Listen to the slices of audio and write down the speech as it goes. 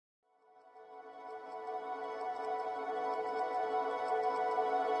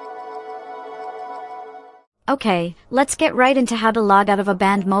Okay, let's get right into how to log out of a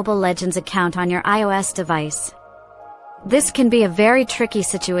banned Mobile Legends account on your iOS device. This can be a very tricky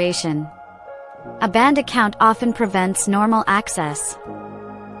situation. A banned account often prevents normal access.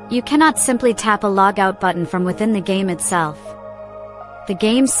 You cannot simply tap a logout button from within the game itself. The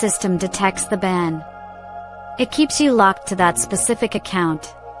game's system detects the ban. It keeps you locked to that specific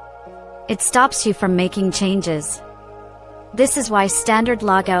account. It stops you from making changes. This is why standard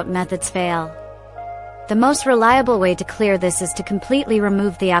logout methods fail. The most reliable way to clear this is to completely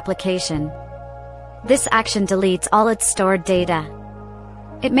remove the application. This action deletes all its stored data.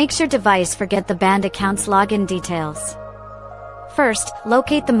 It makes your device forget the banned account's login details. First,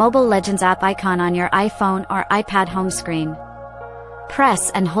 locate the Mobile Legends app icon on your iPhone or iPad home screen. Press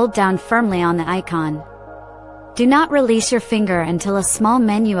and hold down firmly on the icon. Do not release your finger until a small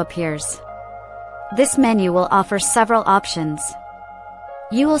menu appears. This menu will offer several options.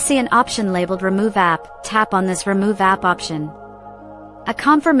 You will see an option labeled Remove App. Tap on this Remove App option. A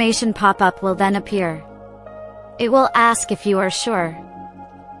confirmation pop-up will then appear. It will ask if you are sure.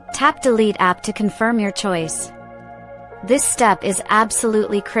 Tap Delete App to confirm your choice. This step is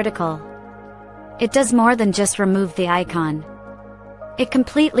absolutely critical. It does more than just remove the icon. It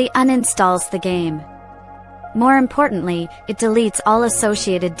completely uninstalls the game. More importantly, it deletes all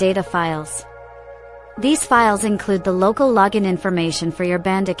associated data files. These files include the local login information for your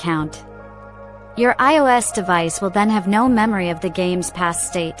banned account. Your iOS device will then have no memory of the game's past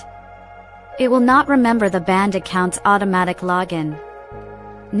state. It will not remember the banned account's automatic login.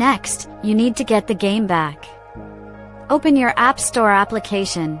 Next, you need to get the game back. Open your App Store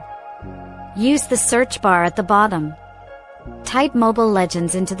application. Use the search bar at the bottom. Type Mobile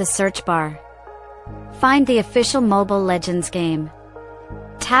Legends into the search bar. Find the official Mobile Legends game.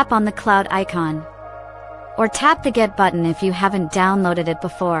 Tap on the cloud icon. Or tap the Get button if you haven't downloaded it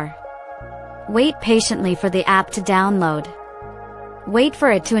before. Wait patiently for the app to download. Wait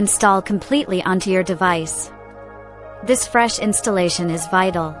for it to install completely onto your device. This fresh installation is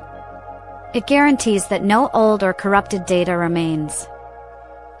vital. It guarantees that no old or corrupted data remains.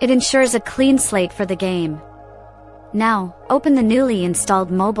 It ensures a clean slate for the game. Now, open the newly installed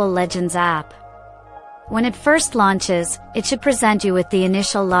Mobile Legends app. When it first launches, it should present you with the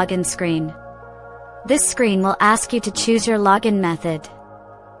initial login screen. This screen will ask you to choose your login method.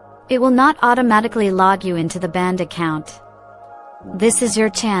 It will not automatically log you into the banned account. This is your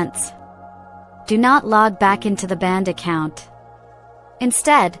chance. Do not log back into the banned account.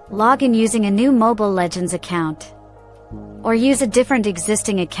 Instead, log in using a new Mobile Legends account. Or use a different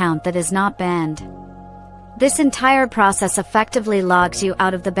existing account that is not banned. This entire process effectively logs you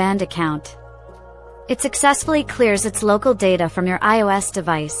out of the banned account. It successfully clears its local data from your iOS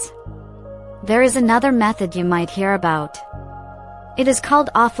device. There is another method you might hear about. It is called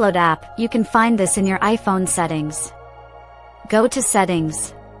Offload App. You can find this in your iPhone settings. Go to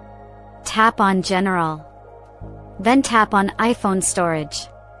Settings. Tap on General. Then tap on iPhone Storage.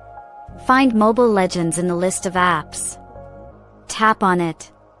 Find Mobile Legends in the list of apps. Tap on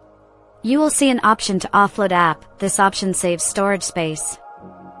it. You will see an option to offload app. This option saves storage space.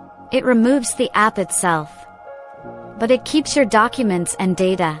 It removes the app itself, but it keeps your documents and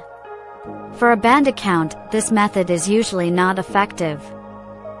data. For a banned account, this method is usually not effective.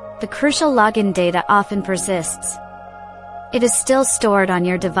 The crucial login data often persists. It is still stored on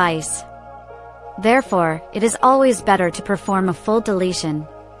your device. Therefore, it is always better to perform a full deletion.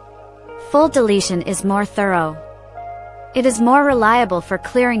 Full deletion is more thorough. It is more reliable for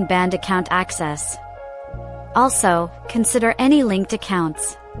clearing banned account access. Also, consider any linked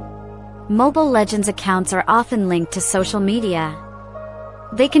accounts. Mobile Legends accounts are often linked to social media.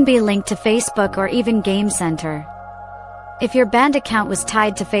 They can be linked to Facebook or even Game Center. If your banned account was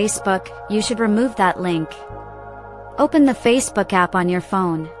tied to Facebook, you should remove that link. Open the Facebook app on your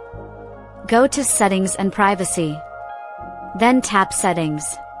phone. Go to Settings and Privacy. Then tap Settings.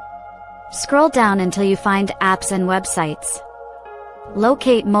 Scroll down until you find Apps and Websites.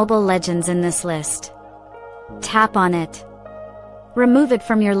 Locate Mobile Legends in this list. Tap on it. Remove it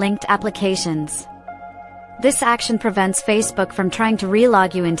from your linked applications. This action prevents Facebook from trying to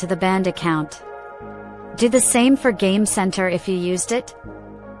relog you into the banned account. Do the same for Game Center if you used it.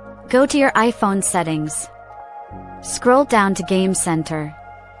 Go to your iPhone settings. Scroll down to Game Center.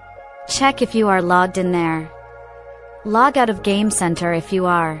 Check if you are logged in there. Log out of Game Center if you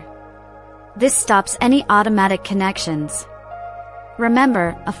are. This stops any automatic connections.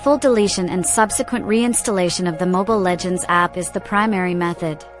 Remember, a full deletion and subsequent reinstallation of the Mobile Legends app is the primary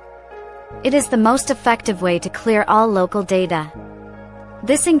method. It is the most effective way to clear all local data.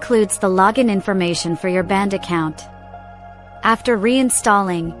 This includes the login information for your banned account. After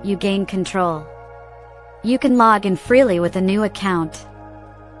reinstalling, you gain control. You can log in freely with a new account.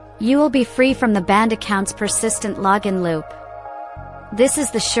 You will be free from the banned account's persistent login loop. This is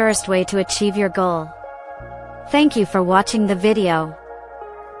the surest way to achieve your goal. Thank you for watching the video.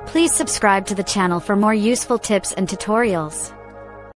 Please subscribe to the channel for more useful tips and tutorials.